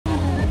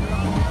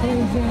The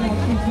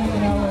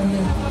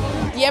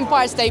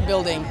Empire State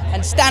Building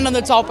and stand on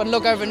the top and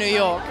look over New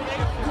York.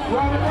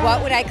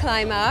 What would I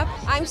climb up?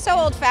 I'm so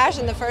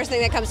old-fashioned. The first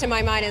thing that comes to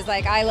my mind is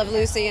like I Love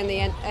Lucy and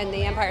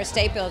the Empire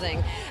State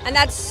Building, and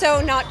that's so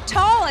not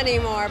tall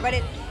anymore, but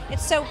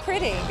it's so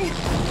pretty.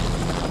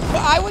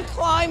 I would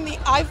climb the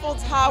Eiffel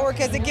Tower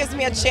because it gives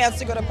me a chance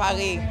to go to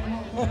Paris.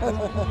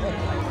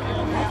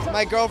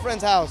 My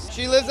girlfriend's house.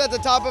 She lives at the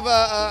top of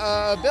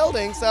a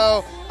building,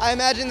 so I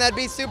imagine that'd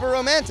be super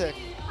romantic.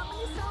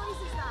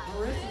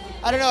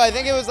 I don't know, I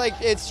think it was like,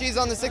 she's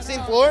on the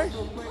 16th floor?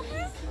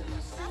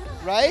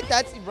 Right?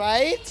 That's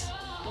right?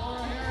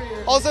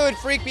 Also, it'd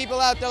freak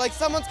people out. They're like,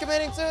 someone's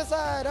committing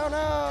suicide, oh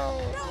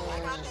no.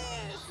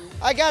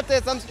 I got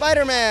this, I'm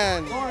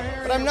Spider-Man.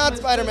 But I'm not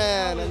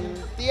Spider-Man, and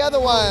the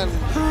other one.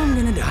 I'm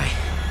gonna die.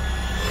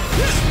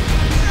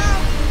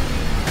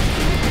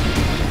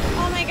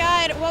 Oh my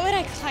God, what would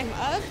I climb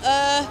up?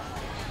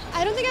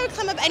 I don't think I would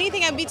climb up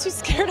anything. I'd be too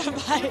scared of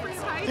heights.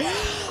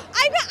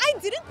 I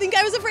didn't think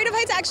I was afraid of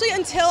heights actually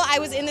until I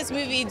was in this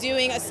movie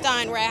doing a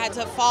stunt where I had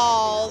to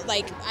fall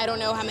like, I don't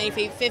know how many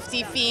feet,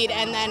 50 feet,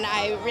 and then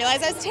I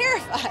realized I was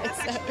terrified.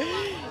 So,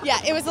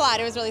 yeah, it was a lot.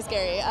 It was really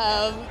scary.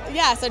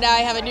 Yeah, so now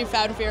I have a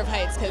newfound fear of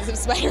heights because of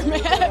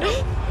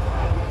Spider-Man.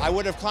 I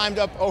would have climbed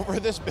up over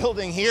this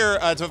building here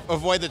to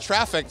avoid the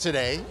traffic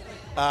today.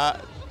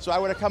 So I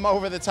would have come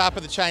over the top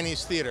of the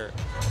Chinese theater.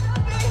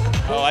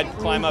 Oh, I'd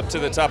climb up to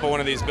the top of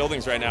one of these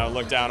buildings right now and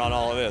look down on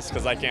all of this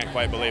because I can't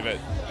quite believe it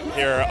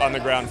here on the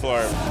ground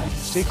floor.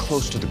 Stay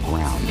close to the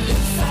ground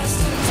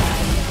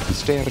and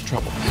stay out of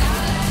trouble.